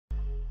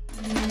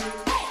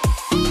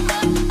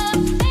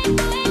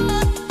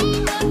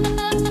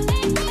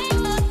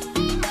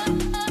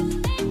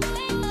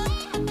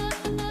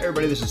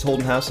everybody, this is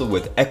Holden Hassel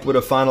with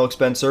Equita Final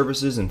Expense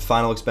Services and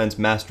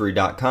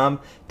FinalExpenseMastery.com.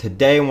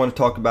 Today I want to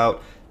talk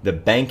about the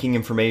banking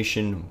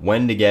information,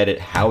 when to get it,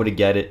 how to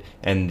get it,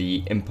 and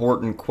the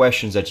important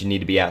questions that you need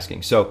to be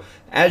asking. So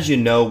as you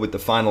know, with the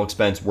final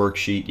expense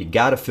worksheet, you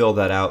got to fill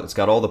that out. It's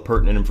got all the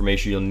pertinent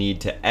information you'll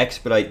need to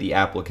expedite the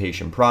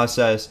application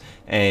process.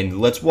 And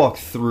let's walk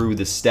through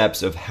the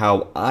steps of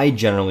how I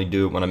generally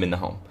do it when I'm in the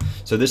home.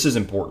 So this is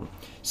important.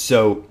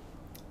 So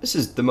this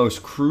is the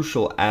most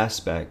crucial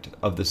aspect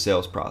of the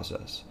sales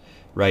process,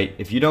 right?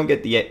 If you don't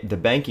get the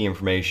banking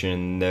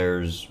information,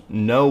 there's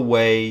no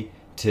way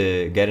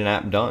to get an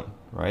app done,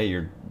 right?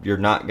 You're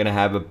not going to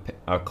have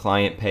a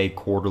client pay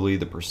quarterly.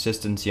 The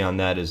persistency on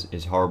that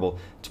is horrible.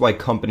 That's why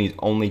companies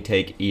only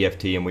take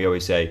EFT, and we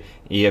always say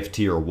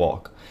EFT or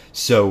walk.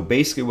 So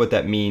basically what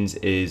that means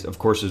is, of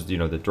course, is, the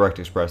Direct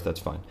Express, that's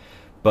fine.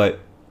 But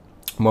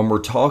when we're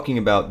talking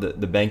about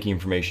the banking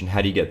information,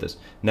 how do you get this?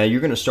 Now, you're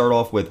going to start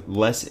off with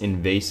less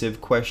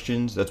invasive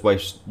questions. That's why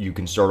you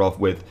can start off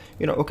with,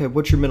 okay,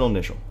 what's your middle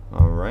initial?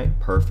 All right,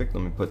 perfect.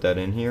 Let me put that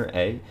in here,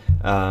 A.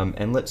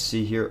 And let's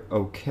see here,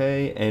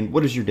 okay. And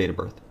what is your date of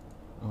birth?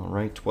 All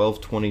right,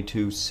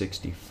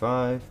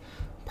 12/22/65.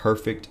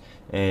 Perfect.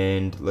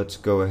 And let's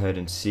go ahead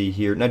and see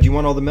here. Now, do you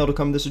want all the mail to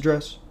come to this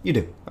address? You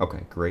do. Okay,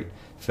 great.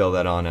 Fill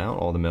that on out.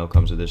 All the mail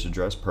comes to this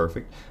address.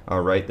 Perfect.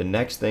 All right, the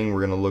next thing we're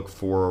going to look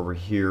for over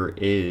here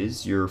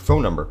is your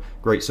phone number.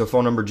 Great. So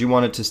phone number, do you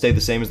want it to stay the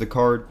same as the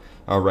card?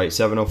 All right,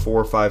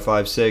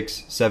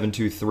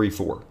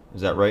 704-556-7234.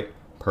 Is that right?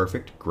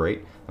 Perfect.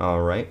 Great.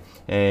 All right.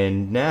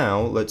 And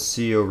now let's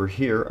see over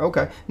here.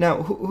 Okay.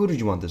 Now, who did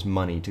you want this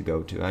money to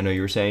go to? I know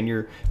you were saying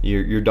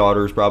your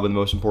daughter is probably the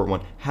most important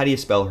one. How do you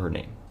spell her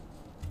name?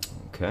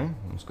 Okay,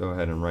 let's go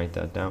ahead and write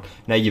that down.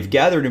 Now, you've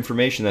gathered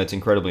information that's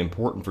incredibly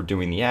important for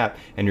doing the app,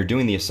 and you're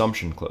doing the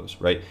assumption close,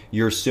 right?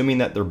 You're assuming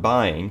that they're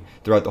buying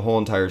throughout the whole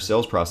entire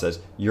sales process.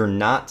 You're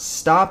not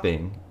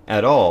stopping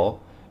at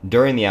all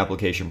during the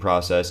application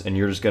process, and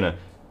you're just going to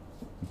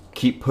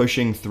keep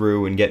pushing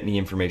through and getting the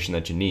information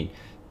that you need.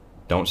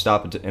 Don't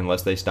stop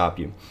unless they stop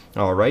you.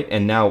 All right,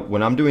 and now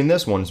when I'm doing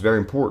this one, it's very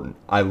important.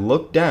 I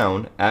look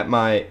down at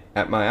my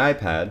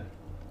iPad,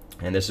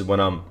 and this is when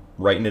I'm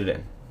writing it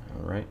in.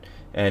 All right.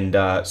 And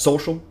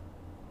social,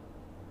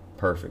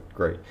 perfect,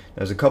 great.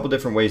 There's a couple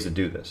different ways to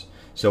do this.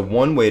 So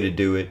one way to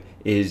do it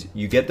is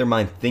you get their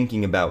mind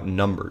thinking about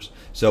numbers.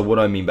 So what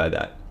do I mean by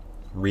that?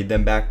 Read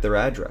them back their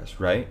address,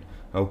 right?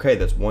 Okay,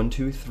 that's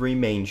 123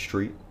 Main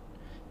Street,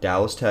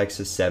 Dallas,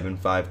 Texas,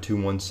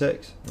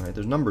 75216. All right,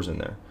 there's numbers in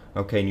there.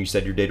 Okay, and you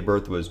said your date of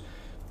birth was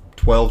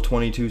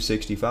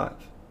 12/22/65.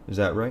 Is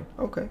that right?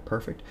 Okay,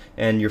 perfect.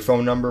 And your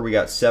phone number, we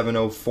got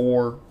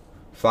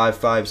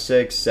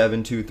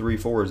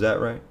 704-556-7234. Is that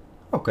right?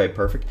 Okay,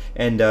 perfect.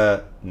 And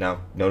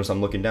now notice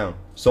I'm looking down.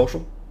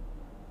 Social,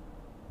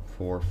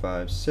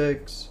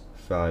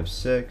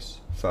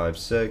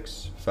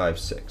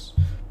 456-56-56-56.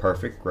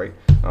 Perfect, great.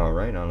 All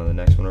right, on to the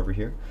next one over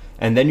here.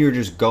 And then you're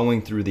just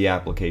going through the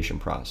application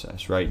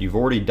process, right? You've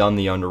already done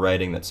the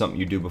underwriting. That's something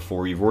you do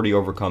before. You've already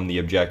overcome the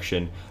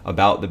objection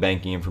about the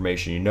banking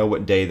information. You know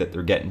what day that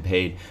they're getting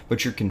paid,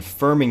 but you're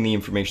confirming the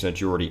information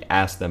that you already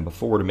asked them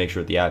before to make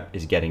sure that the app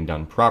is getting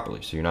done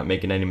properly. So you're not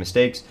making any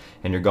mistakes,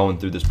 and you're going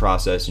through this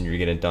process, and you're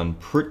getting it done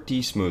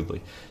pretty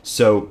smoothly.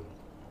 So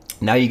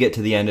now you get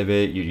to the end of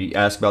it, you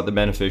ask about the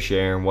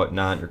beneficiary and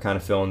whatnot, you're kind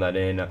of filling that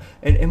in.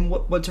 And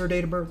what's her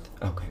date of birth?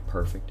 Okay,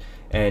 perfect.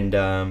 And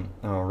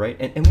all right,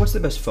 and what's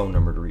the best phone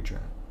number to reach her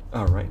at?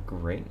 All right,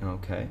 great,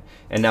 okay.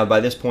 And now by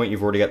this point,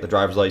 you've already got the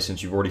driver's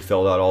license, you've already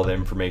filled out all the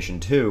information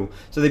too.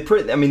 So they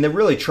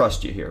really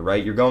trust you here,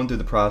 right? You're going through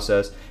the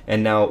process,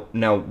 and now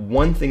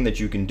one thing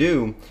that you can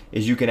do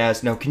is you can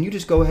ask, now can you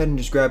just go ahead and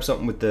just grab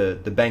something with the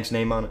bank's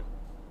name on it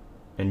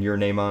and your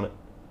name on it?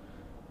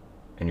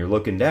 And you're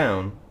looking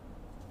down,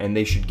 and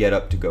they should get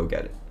up to go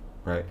get it,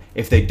 right?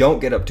 If they don't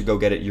get up to go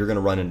get it, you're going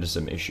to run into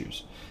some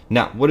issues.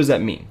 Now, what does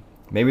that mean?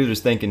 Maybe they're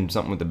just thinking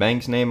something with the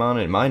bank's name on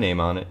it and my name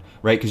on it,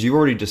 right? Because you've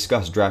already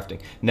discussed drafting.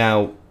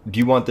 Now, do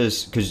you want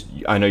this? Because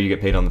I know you get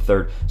paid on the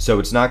 3rd, so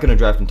it's not going to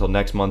draft until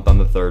next month on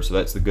the 3rd, so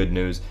that's the good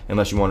news,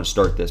 unless you want to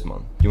start this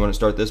month. Do you want to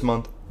start this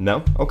month?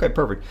 No? Okay,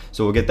 perfect.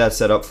 So we'll get that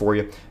set up for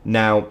you.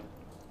 Now,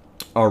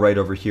 all right,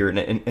 over here.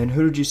 And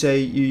who did you say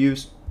you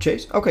use?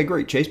 Chase? Okay,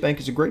 great. Chase Bank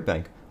is a great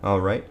bank.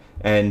 All right.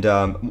 And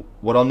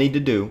what I'll need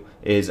to do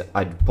is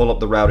I pull up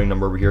the routing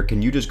number over here.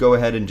 Can you just go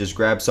ahead and just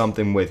grab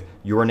something with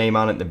your name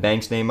on it and the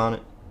bank's name on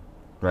it?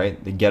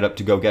 Right? They get up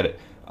to go get it.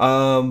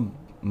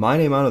 My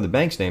name on it, the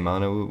bank's name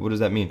on it. What does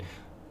that mean?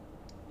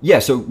 Yeah,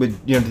 so,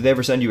 did they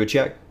ever send you a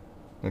check?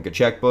 Like a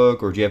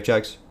checkbook, or do you have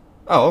checks?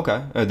 Oh,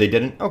 okay. They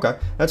didn't? Okay,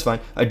 that's fine.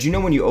 Do you know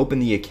when you open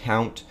the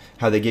account,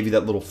 how they give you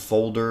that little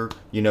folder,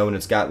 and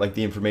it's got like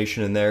the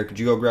information in there? Could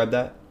you go grab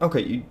that?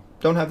 Okay, you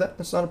don't have that?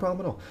 That's not a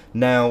problem at all.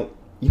 Now,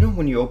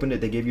 when you opened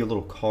it, they gave you a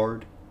little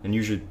card, and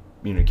usually,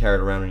 carry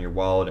it around in your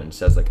wallet, and it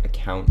says like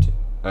account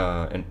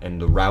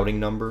and the routing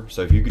number.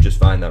 So if you could just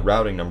find that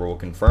routing number, we'll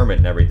confirm it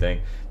and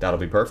everything. That'll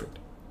be perfect.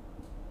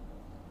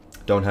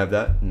 Don't have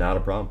that? Not a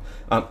problem.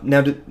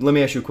 Now, let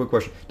me ask you a quick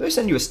question. Do they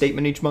send you a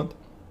statement each month?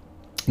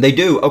 They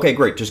do. Okay,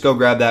 great. Just go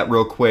grab that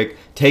real quick.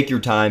 Take your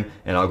time,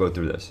 and I'll go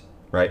through this,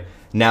 right?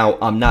 Now,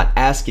 I'm not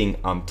asking,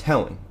 I'm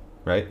telling,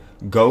 right?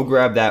 Go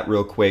grab that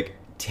real quick.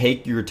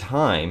 Take your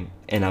time,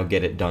 and I'll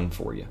get it done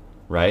for you,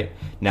 right?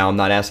 Now, I'm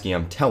not asking,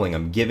 I'm telling.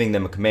 I'm giving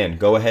them a command.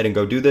 Go ahead and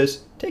go do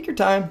this. Take your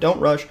time. Don't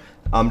rush.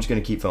 I'm just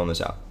going to keep filling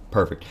this out.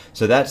 Perfect.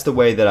 So that's the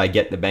way that I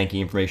get the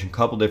banking information.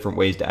 Couple different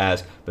ways to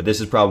ask, but this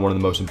is probably one of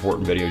the most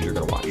important videos you're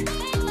going to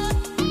watch.